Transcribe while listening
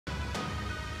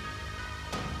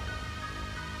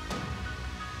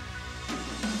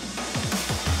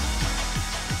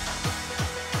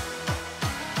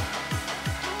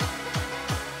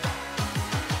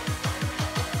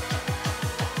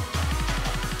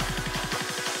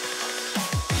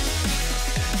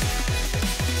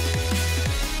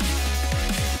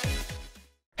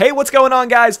Hey, what's going on,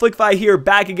 guys? Flickify here,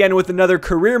 back again with another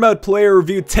career mode player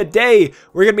review. Today,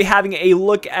 we're going to be having a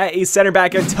look at a center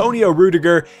back, Antonio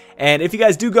Rudiger. And if you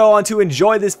guys do go on to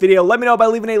enjoy this video, let me know by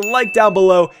leaving a like down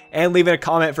below and leaving a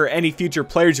comment for any future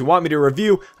players you want me to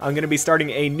review. I'm going to be starting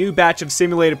a new batch of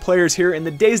simulated players here in the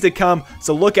days to come,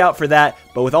 so look out for that.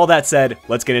 But with all that said,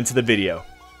 let's get into the video.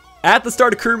 At the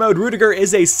start of career mode, Rudiger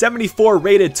is a 74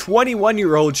 rated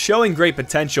 21-year-old showing great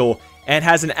potential and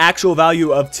has an actual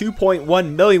value of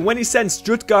 2.1 million. When he sends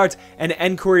Stuttgart an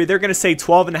inquiry, they're going to say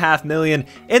 12.5 million.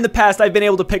 In the past, I've been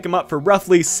able to pick him up for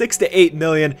roughly 6 to 8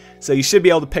 million, so you should be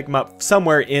able to pick him up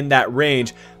somewhere in that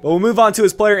range. But we'll move on to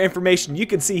his player information. You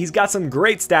can see he's got some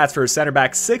great stats for a center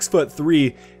back.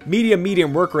 6'3",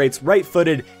 medium work rates,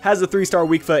 right-footed, has a 3-star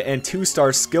weak foot and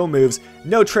 2-star skill moves,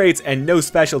 no traits and no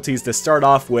specialties to start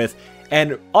off with.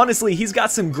 And honestly, he's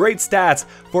got some great stats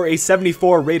for a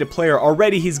 74 rated player.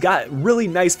 Already, he's got really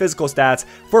nice physical stats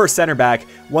for a center back,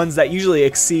 ones that usually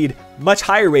exceed much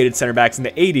higher rated center backs in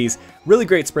the 80s. Really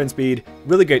great sprint speed,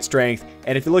 really great strength,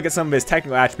 and if you look at some of his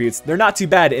technical attributes, they're not too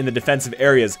bad in the defensive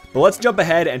areas. But let's jump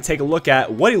ahead and take a look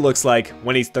at what he looks like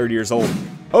when he's 30 years old.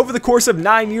 Over the course of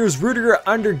 9 years, Rudiger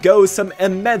undergoes some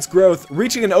immense growth,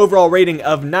 reaching an overall rating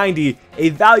of 90, a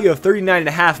value of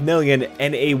 39.5 million,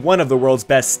 and a one of the world's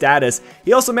best status.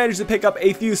 He also managed to pick up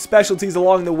a few specialties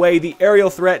along the way, the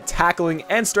aerial threat, tackling,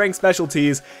 and strength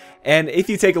specialties. And if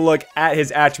you take a look at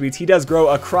his attributes, he does grow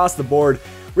across the board,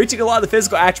 reaching a lot of the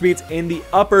physical attributes in the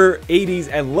upper 80s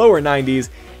and lower 90s.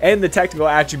 And the technical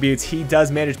attributes, he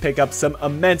does manage to pick up some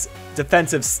immense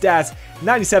defensive stats: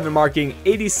 97 marking,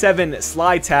 87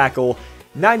 slide tackle,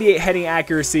 98 heading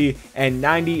accuracy, and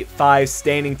 95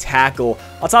 standing tackle.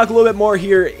 I'll talk a little bit more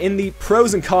here in the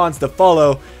pros and cons to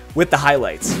follow with the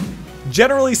highlights.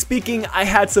 Generally speaking, I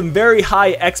had some very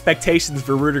high expectations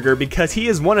for Rudiger because he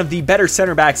is one of the better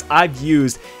center backs I've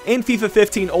used in FIFA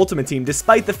 15 Ultimate Team,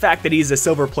 despite the fact that he's a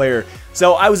silver player.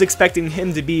 So I was expecting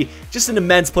him to be just an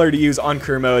immense player to use on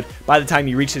career mode by the time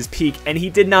he reached his peak, and he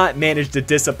did not manage to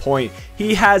disappoint.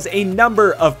 He has a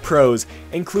number of pros,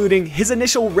 including his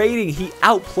initial rating. He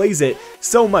outplays it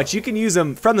so much. You can use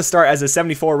him from the start as a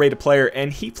 74 rated player,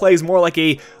 and he plays more like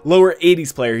a lower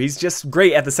 80s player. He's just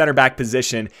great at the center back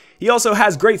position. He also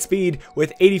has great speed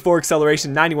with 84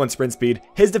 acceleration, 91 sprint speed.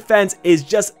 His defense is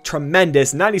just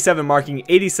tremendous: 97 marking,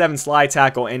 87 slide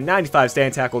tackle, and 95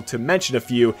 stand tackle, to mention a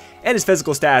few. And his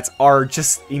physical stats are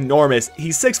just enormous.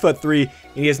 He's 6'3", and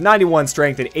he has 91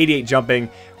 strength and 88 jumping,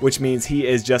 which means he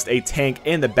is just a tank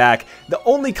in the back. The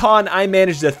only con I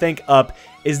managed to think up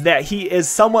is that he is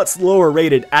somewhat slower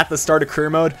rated at the start of career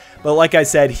mode, but like I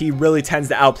said, he really tends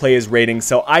to outplay his rating,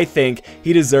 so I think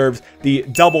he deserves the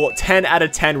double 10 out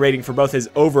of 10 rating for both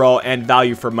his overall and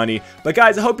value for money. But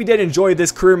guys, I hope you did enjoy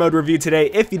this career mode review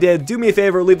today. If you did, do me a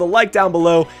favor, leave a like down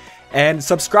below, and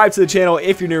subscribe to the channel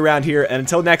if you're new around here. And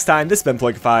until next time, this has been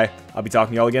Flickify. I'll be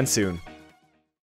talking to y'all again soon.